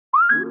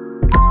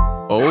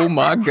Oh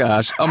my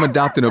gosh, I'm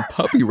adopting a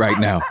puppy right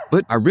now.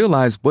 But I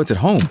realize what's at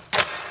home.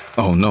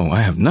 Oh no,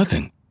 I have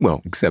nothing.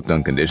 Well, except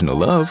unconditional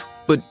love.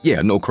 But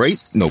yeah, no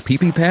crate, no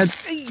pee-pee pads,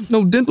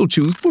 no dental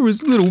chews for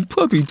his little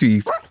puppy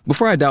teeth.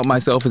 Before I doubt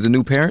myself as a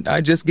new parent,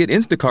 I just get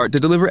Instacart to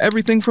deliver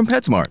everything from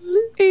PetSmart.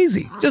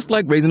 Easy, just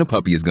like raising a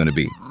puppy is gonna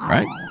be,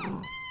 right?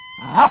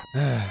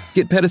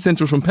 Get Pet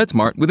Essentials from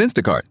PetSmart with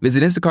Instacart.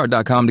 Visit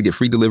instacart.com to get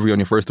free delivery on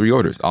your first 3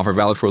 orders. Offer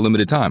valid for a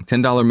limited time.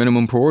 $10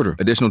 minimum per order.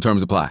 Additional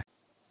terms apply.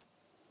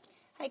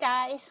 Hi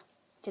guys,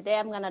 today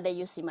I'm gonna let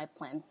you see my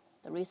plant.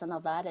 The reason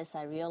of that is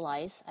I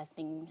realize I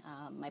think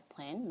my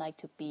plant like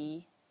to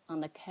be on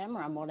the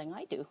camera more than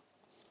I do.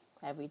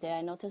 Every day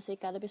I notice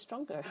it gotta be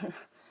stronger.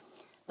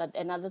 But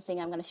another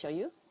thing I'm gonna show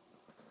you,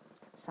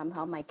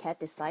 somehow my cat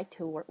decide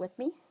to work with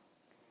me.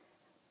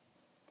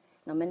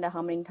 No matter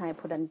how many times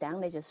I put them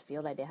down, they just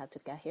feel like they have to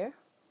get here.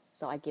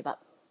 So I give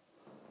up.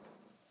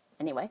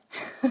 Anyway.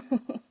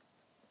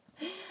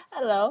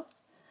 Hello.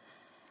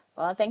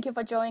 Well, thank you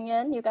for joining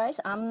in, you guys.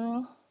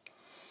 Let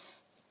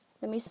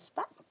me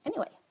spot.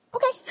 Anyway,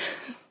 okay.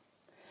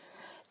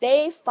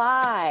 Day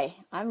 5.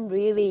 I'm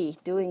really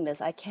doing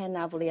this. I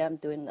cannot believe I'm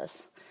doing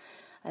this.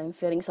 I'm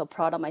feeling so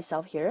proud of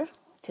myself here.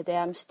 Today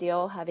I'm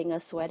still having a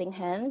sweating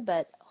hand,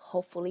 but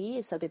hopefully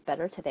it's a bit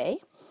better today.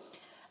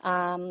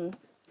 My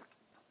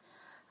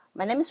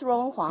name is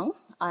Rowan Huang.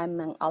 I'm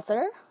an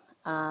author,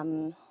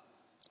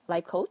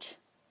 life coach,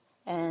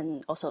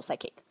 and also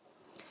psychic.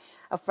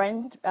 A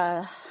friend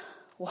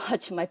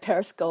watched my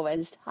Periscope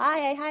and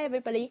hi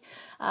everybody.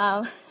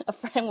 A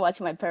friend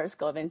watched my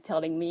Periscope and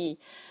telling me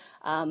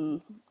I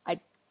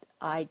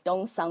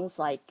don't sound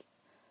like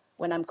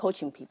when I'm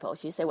coaching people.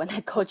 She said when I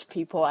coach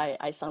people,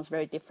 I sound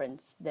very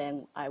different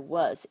than I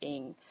was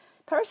in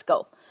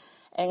Periscope.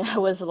 And I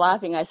was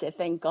laughing. I said,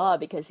 thank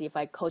God, because if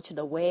I coach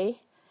the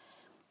way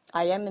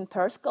I am in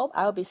Periscope,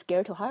 I would be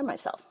scared to hire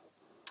myself.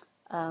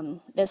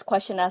 This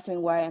question asked me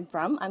where I'm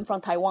from. I'm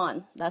from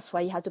Taiwan. That's why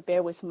you have to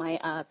bear with my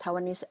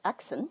Taiwanese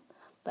accent.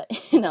 But,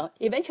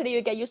 eventually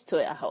you get used to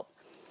it, I hope.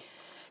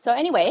 So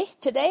anyway,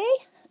 today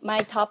my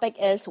topic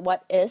is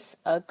what is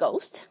a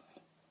ghost?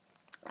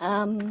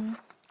 As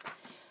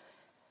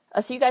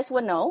you guys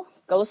would know,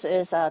 ghost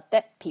is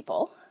dead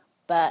people.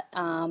 But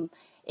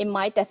in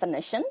my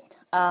definition,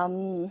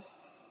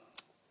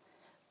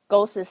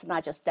 ghost is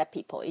not just dead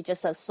people. It's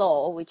just a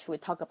soul, which we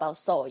talked about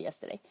soul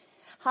yesterday.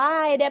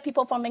 Hi, there are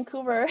people from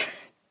Vancouver.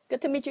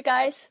 Good to meet you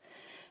guys.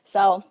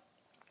 So,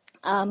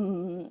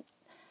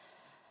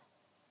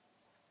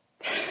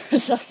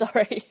 so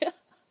sorry.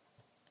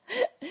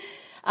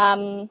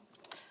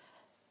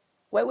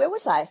 Where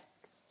was I?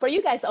 For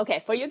you guys,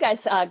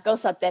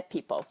 ghosts are dead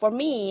people. For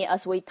me,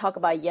 as we talked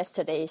about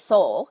yesterday,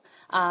 soul,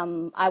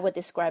 I would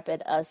describe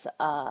it as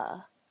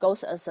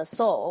ghost as a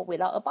soul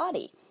without a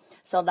body.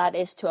 So that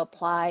is to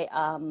apply,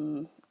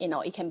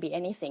 it can be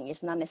anything.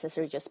 It's not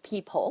necessarily just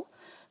people,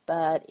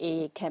 but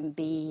it can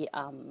be,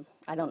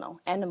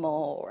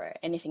 animal or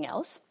anything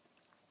else.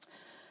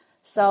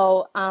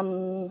 So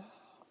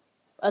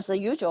as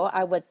usual,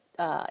 I would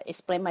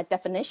explain my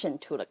definition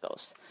to the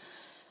ghost.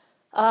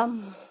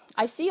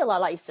 I see a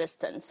lot of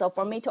existence. So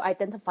for me to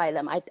identify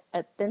them, I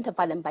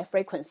identify them by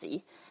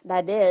frequency.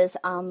 That is,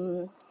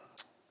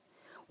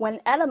 when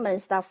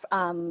elements that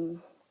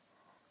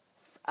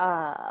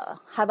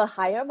have a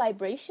higher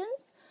vibration,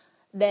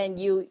 then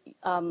you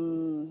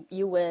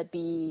will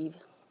be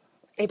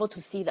able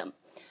to see them.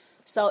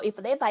 So if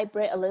they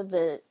vibrate a little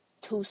bit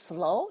too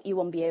slow, you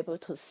won't be able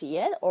to see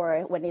it.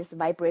 Or when it's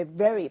vibrate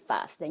very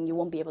fast, then you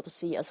won't be able to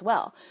see it as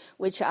well,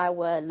 which I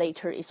will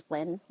later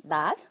explain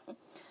that.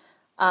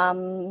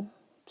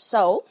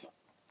 So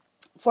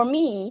for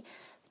me,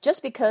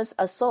 just because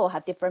a soul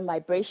have different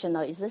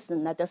vibrational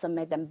existence, that doesn't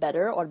make them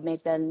better or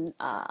make them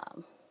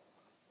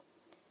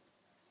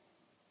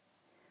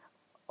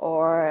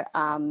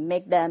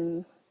make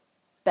them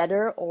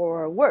better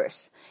or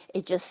worse.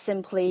 It's just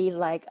simply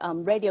like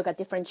radio got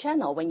different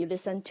channel. When you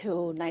listen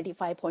to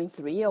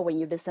 95.3 or when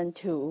you listen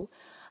to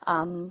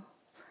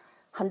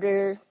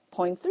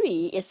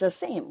 100.3, it's the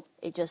same.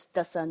 It just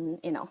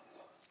doesn't,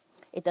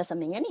 it doesn't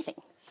mean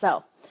anything.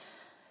 So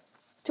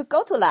to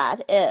go to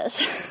that is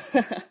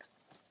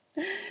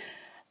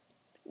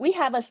we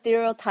have a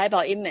stereotype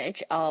or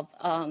image of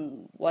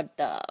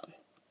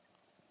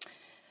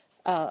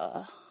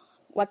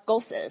what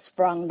ghost is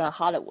from the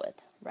Hollywood,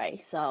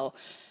 right? So,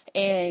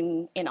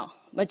 and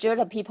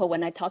majority of people,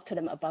 when I talk to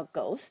them about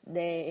ghosts,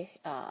 they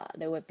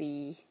would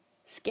be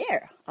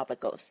scared of a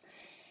ghost.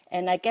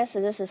 And I guess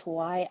this is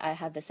why I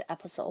have this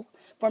episode.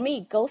 For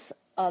me, ghosts,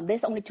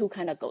 there's only 2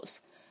 kinds of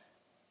ghosts.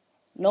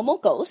 Normal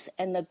ghosts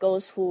and the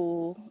ghosts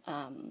who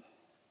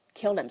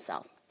kill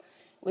themselves,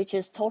 which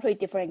is totally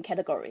different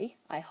category.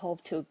 I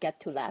hope to get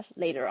to that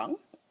later on.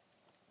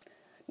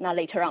 Not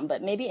later on,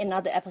 but maybe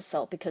another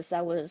episode, because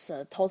that was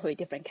a totally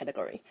different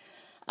category.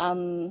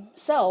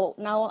 So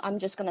now I'm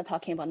just going to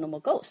talking about normal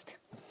ghosts.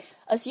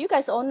 As you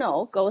guys all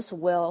know, ghosts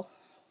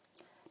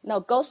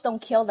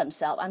don't kill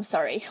themselves. I'm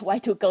sorry. Why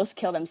do ghosts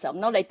kill themselves?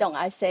 No, they don't.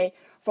 I say,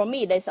 for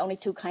me, there's only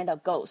 2 kinds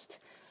of ghosts.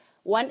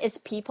 One is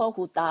people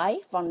who die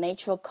from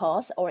natural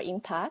cause or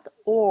impact,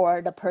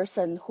 or the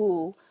person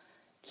who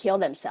kill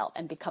themselves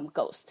and become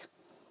ghosts.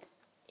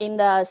 In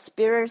the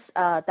spirit's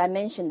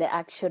dimension, they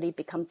actually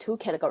become two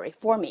categories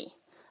for me.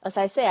 As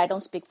I say, I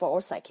don't speak for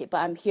all psychic, but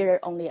I'm here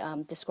only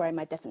describe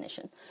my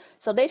definition.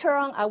 So later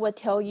on, I will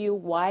tell you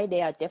why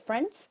they are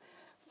different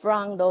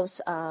from those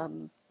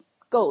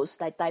ghosts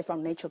that die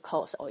from natural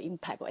cause or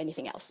impact or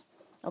anything else.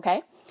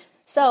 Okay?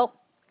 So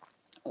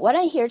what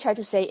I here try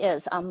to say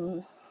is,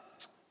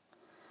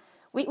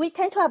 we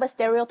tend to have a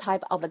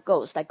stereotype of the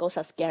ghosts, that ghosts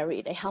are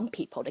scary, they harm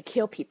people, they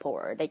kill people,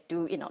 or they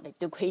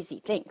do crazy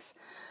things.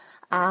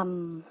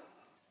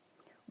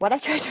 What I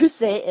try to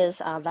say is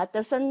that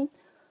doesn't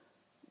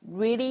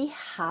really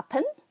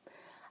happen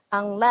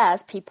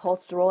unless people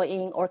throw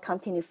in or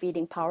continue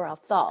feeding power of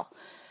thought.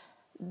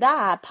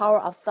 That power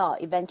of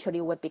thought eventually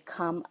will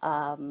become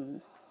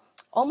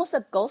almost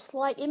a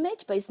ghost-like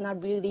image, but it's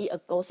not really a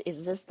ghost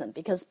existence,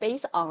 because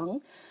based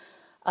on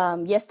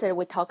yesterday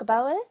we talked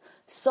about it,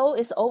 soul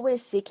is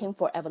always seeking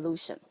for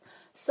evolution.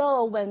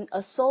 So when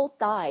a soul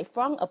dies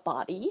from a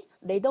body,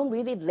 they don't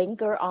really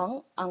linger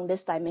on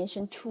this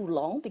dimension too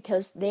long,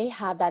 because they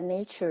have that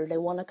nature, they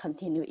want to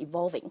continue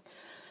evolving.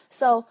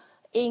 So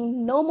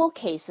in normal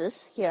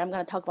cases, here I'm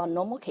going to talk about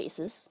normal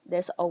cases,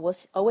 there's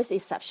always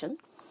exception.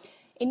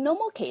 In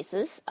normal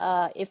cases,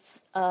 if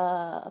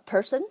a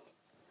person,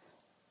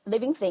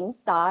 living thing,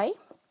 die,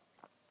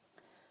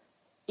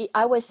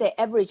 I would say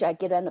average I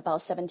give them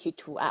about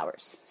 72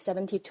 hours.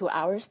 72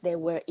 hours, they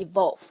will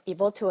evolve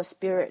to a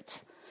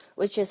spirit,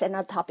 which is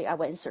another topic I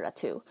will answer that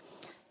too.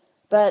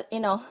 But,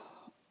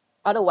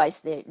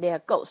 otherwise they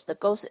are ghosts. The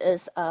ghost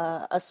is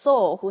a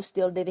soul who's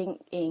still living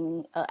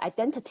in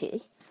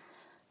identity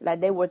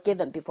that they were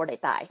given before they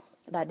die.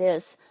 That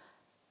is,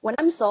 when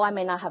I'm soul, I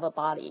may not have a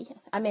body,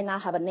 I may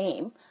not have a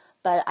name,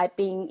 but I've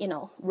been,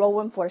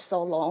 rolling for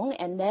so long,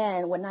 and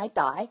then when I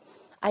die,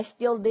 I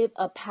still live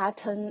a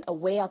pattern, a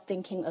way of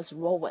thinking as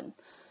Rowan,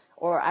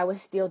 or I will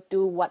still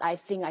do what I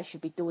think I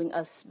should be doing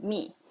as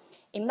me.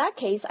 In that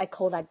case, I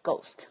call that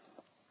ghost.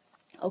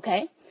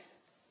 Okay,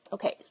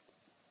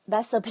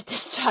 that's a bit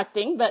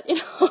distracting, but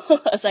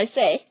as I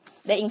say,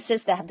 they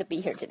insist they have to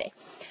be here today.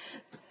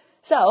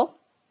 So,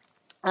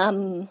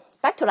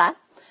 back to that.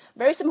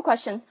 Very simple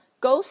question.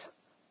 Ghost,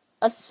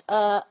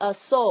 a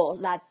soul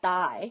that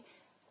die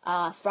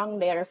from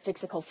their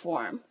physical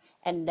form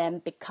and then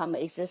become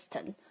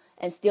existent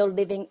and still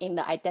living in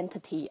the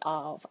identity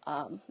of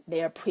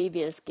their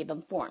previous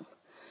given form.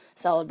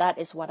 So that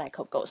is what I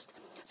call ghost.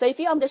 So if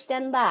you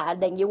understand that,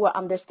 then you will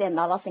understand a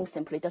lot of things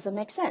simply doesn't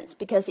make sense.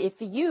 Because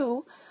if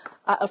you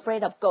are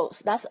afraid of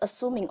ghosts, that's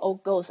assuming all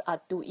ghosts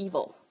are do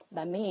evil.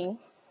 That means,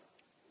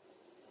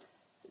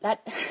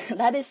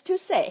 that is to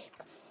say,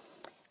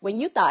 when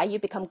you die, you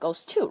become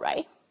ghost too,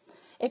 right?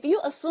 If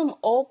you assume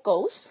all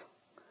ghosts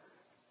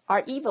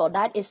are evil,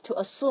 that is to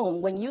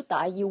assume when you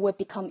die, you will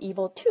become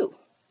evil too.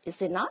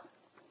 Is it not?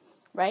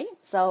 Right?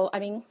 So,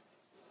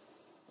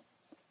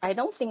 I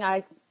don't think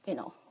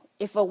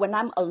if when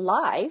I'm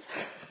alive,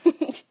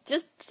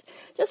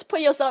 just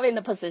put yourself in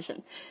the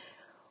position.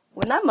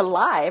 When I'm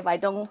alive, I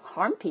don't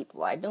harm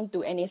people. I don't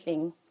do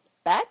anything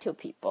bad to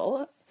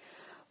people.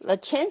 The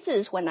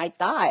chances when I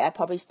die, I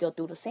probably still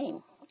do the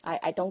same.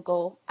 I don't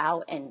go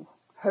out and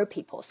hurt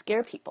people,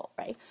 scare people,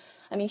 right?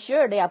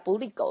 Sure, they are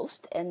bully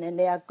ghosts, and then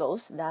there are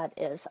ghosts that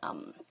is,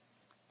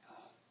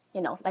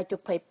 like to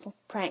play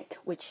prank,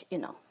 which,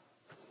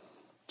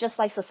 just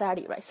like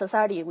society, right?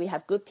 Society, we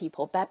have good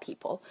people, bad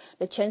people.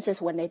 The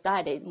chances when they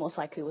die, they most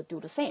likely will do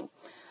the same.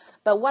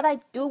 But what I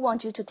do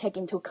want you to take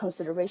into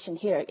consideration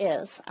here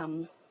is,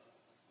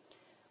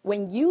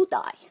 when you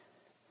die,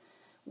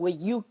 will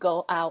you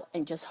go out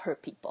and just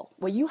hurt people?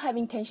 Will you have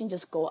intention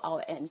just go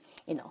out and,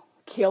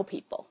 kill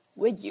people?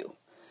 Will you?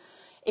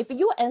 If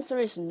your answer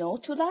is no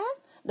to that,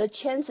 the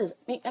chances,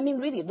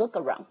 really look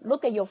around.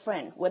 Look at your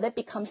friend. Will they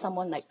become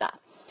someone like that?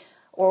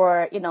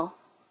 Or,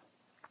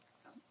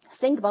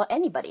 think about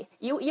anybody.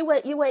 You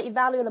will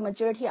evaluate the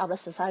majority of the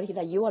society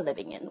that you are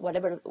living in,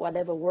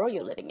 whatever world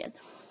you're living in.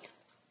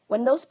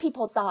 When those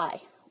people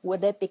die, will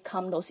they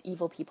become those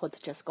evil people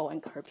to just go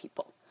and hurt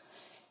people?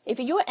 If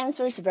your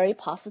answer is very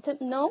positive,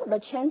 no, the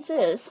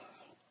chances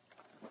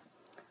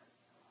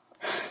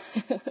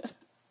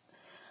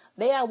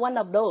they are one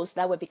of those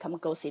that will become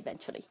ghosts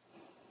eventually,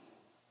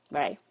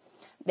 right?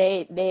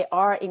 They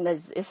are in the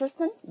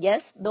existence.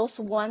 Yes, those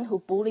one who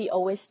bully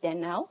always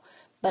stand out,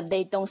 but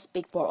they don't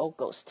speak for all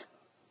ghosts.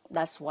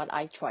 That's what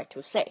I try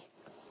to say.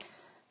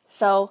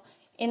 So,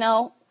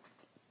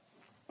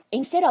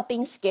 instead of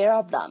being scared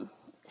of them,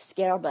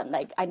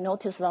 like I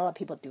notice a lot of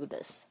people do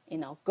this,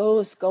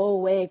 ghosts, go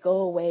away,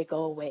 go away,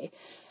 go away.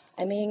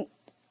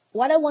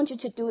 What I want you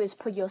to do is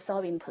put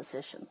yourself in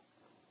position.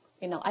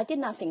 I did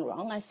nothing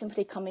wrong. I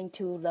simply come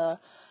into the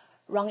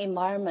wrong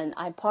environment.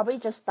 I probably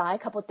just die a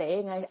couple of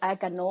days and I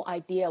got no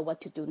idea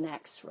what to do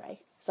next, right?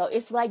 So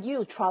it's like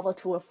you travel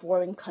to a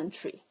foreign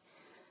country.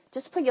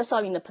 Just put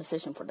yourself in the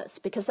position for this,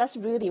 because that's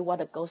really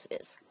what a ghost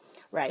is,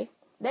 right?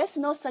 there's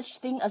no such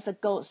thing as a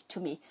ghost to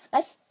me.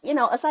 That's,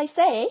 as I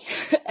say,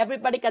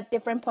 everybody got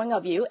different point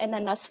of view, and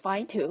then that's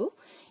fine too,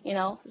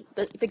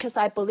 because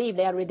I believe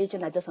there are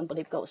religion that doesn't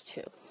believe ghosts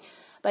too.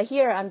 But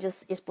here I'm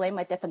just explaining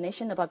my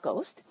definition about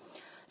ghost.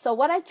 So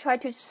what I try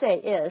to say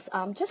is,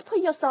 just put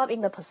yourself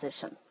in the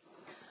position.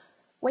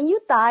 When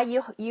you die,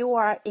 you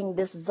are in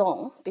this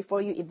zone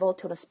before you evolve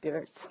to the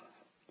spirits.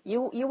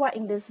 You are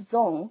in this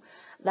zone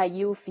that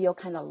you feel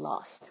kind of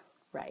lost,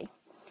 right?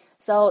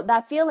 So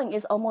that feeling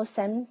is almost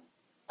same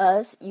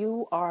as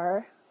you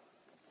are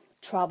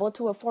travel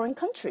to a foreign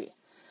country.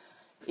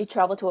 You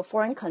travel to a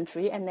foreign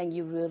country and then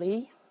you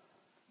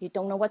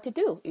don't know what to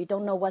do. You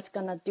don't know what's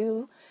gonna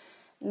do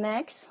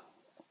next.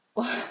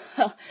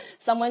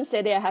 Someone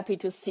said they are happy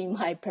to see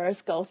my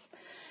Periscope.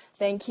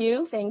 Thank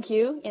you.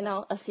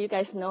 As you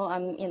guys know,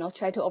 I'm,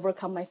 try to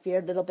overcome my fear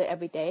a little bit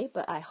every day,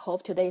 but I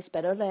hope today is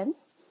better than,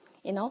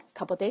 a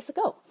couple days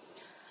ago.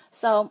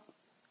 So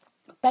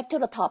back to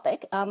the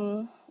topic.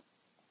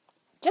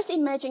 Just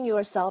imagine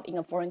yourself in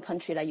a foreign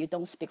country that you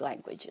don't speak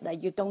language,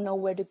 that you don't know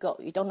where to go,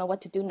 you don't know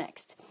what to do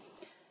next.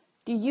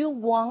 Do you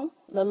want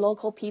the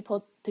local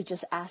people to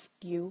just ask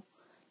you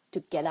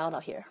to get out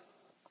of here?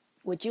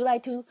 Would you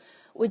like to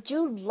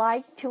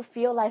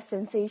feel that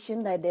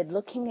sensation that they're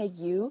looking at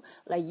you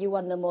like you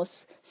are the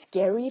most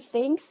scary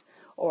things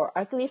or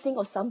ugly thing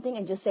or something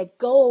and just say,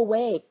 go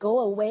away, go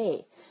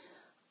away?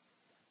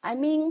 I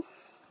mean,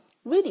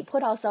 really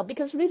put ourselves,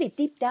 because really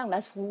deep down,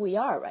 that's who we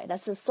are, right?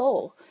 That's the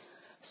soul.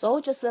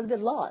 Soul just a little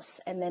bit lost,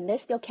 and then they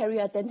still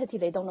carry identity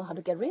they don't know how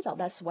to get rid of.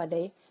 That's what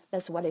they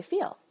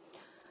feel.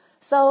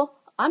 So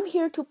I'm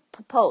here to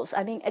propose.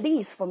 I mean, at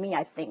least for me,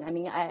 I think. I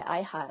mean,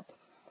 I had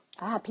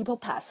people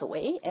pass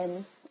away,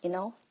 and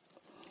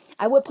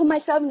I would put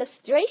myself in the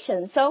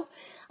situation. So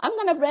I'm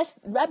gonna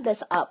wrap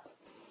this up,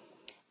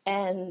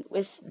 and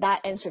with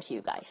that answer to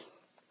you guys.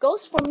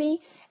 Ghosts for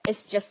me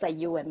is just like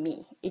you and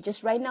me. It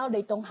just right now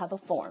they don't have a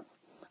form,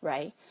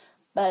 right?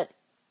 But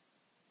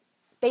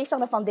based on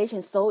the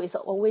foundation, soul is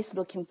always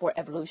looking for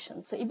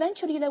evolution. So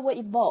eventually they will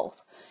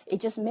evolve. It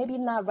just maybe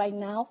not right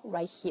now,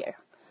 right here.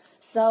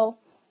 So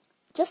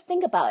just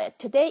think about it.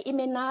 Today it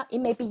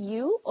may be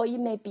you, or it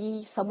may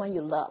be someone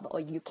you love or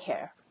you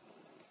care.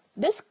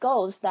 This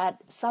ghost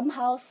that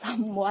somehow,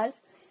 somewhat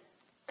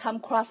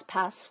come cross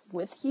paths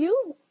with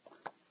you,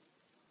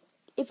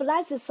 if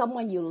that is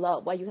someone you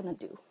love, what are you gonna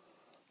do?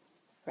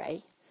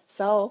 Right?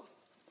 So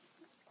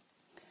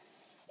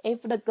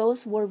if the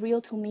ghosts were real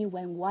to me,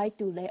 why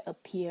do they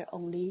appear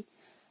only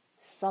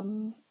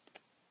some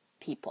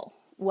people?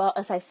 Well,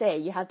 as I say,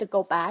 you have to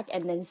go back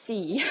and then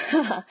see.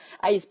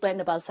 I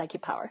explained about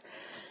psychic power.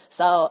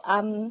 So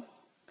I'm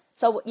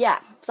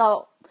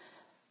gonna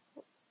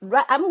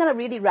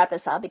really wrap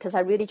this up because I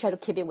really try to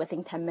keep it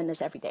within 10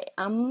 minutes every day.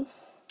 I'm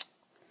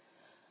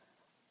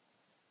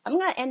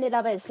gonna end it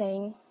up by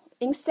saying,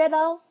 instead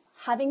of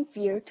having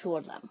fear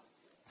toward them,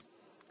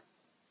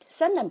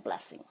 send them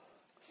blessing.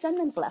 Send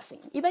them blessing.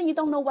 Even you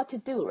don't know what to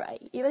do,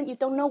 right? Even you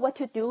don't know what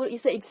to do,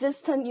 it's an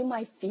existence you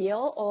might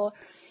feel or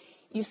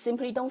you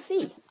simply don't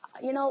see,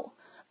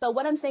 But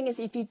what I'm saying is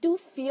if you do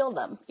feel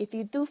them, if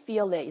you do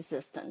feel their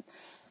existence,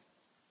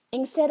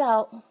 instead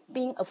of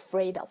being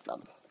afraid of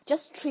them,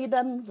 just treat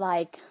them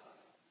like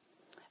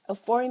a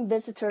foreign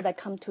visitor that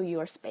come to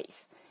your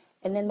space.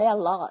 And then they are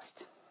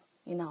lost,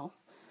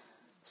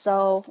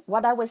 So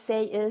what I would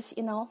say is,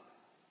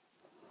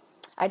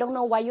 I don't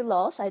know why you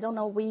lost. I don't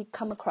know we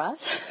come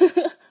across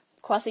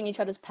crossing each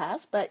other's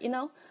paths, but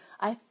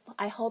I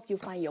hope you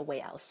find your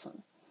way out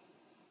soon.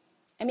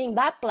 I mean,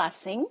 that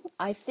blessing,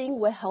 I think,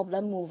 will help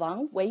them move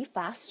on way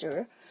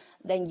faster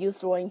than you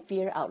throwing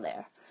fear out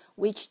there,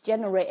 which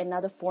generate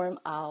another form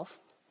of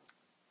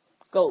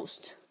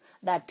ghost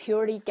that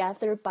purely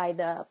gathered by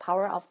the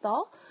power of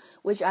thought,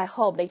 which I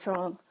hope later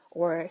on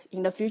or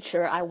in the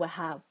future I will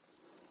have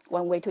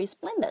one way to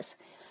explain this.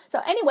 So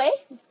anyway,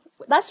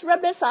 let's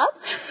wrap this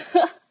up.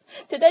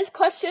 Today's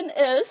question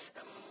is,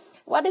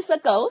 what is a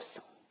ghost?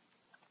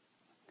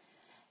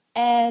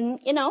 And,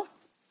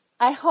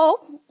 I hope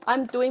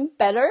I'm doing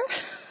better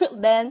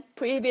than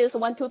previous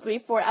 1, 2, 3,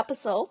 4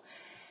 episode.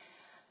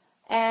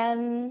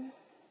 And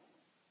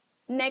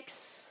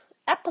next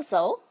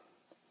episode,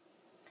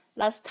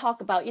 let's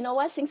talk about,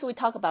 since we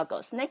talk about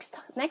ghosts, next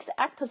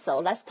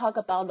episode, let's talk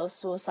about those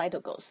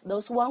suicidal ghosts,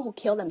 those one who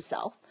kill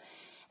themselves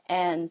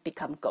and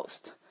become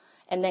ghosts.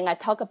 And then I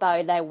talk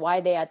about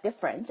why they are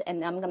different,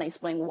 and I'm going to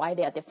explain why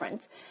they are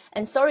different.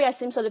 And sorry, I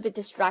seem a little bit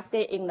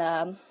distracted in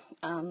the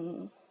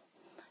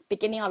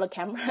beginning of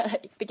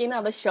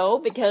the show,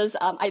 because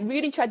I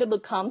really tried to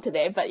look calm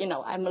today, but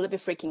I'm a little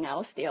bit freaking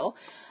out still.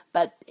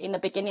 But in the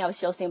beginning of the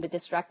show, I seem a bit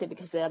distracted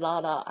because there are a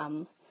lot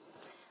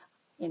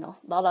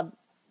of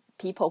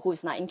people who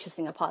is not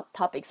interested in a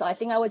topic. So I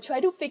think I would try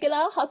to figure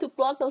out how to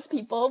block those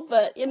people,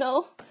 but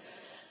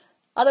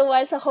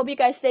otherwise, I hope you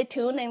guys stay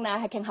tuned and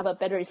I can have a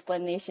better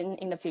explanation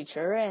in the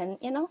future and,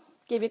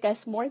 give you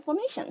guys more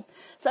information.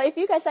 So if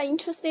you guys are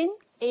interested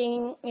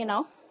in,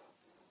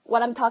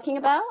 what I'm talking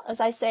about, as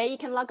I say, you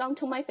can log on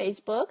to my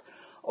Facebook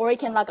or you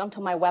can log on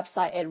to my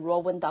website at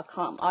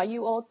rowen.com,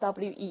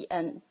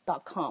 RUOWEN.com,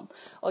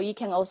 or you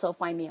can also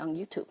find me on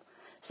YouTube.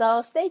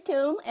 So stay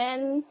tuned,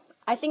 and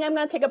I think I'm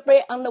going to take a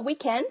break on the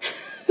weekend,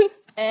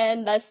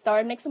 and let's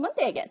start next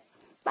Monday again.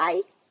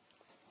 Bye.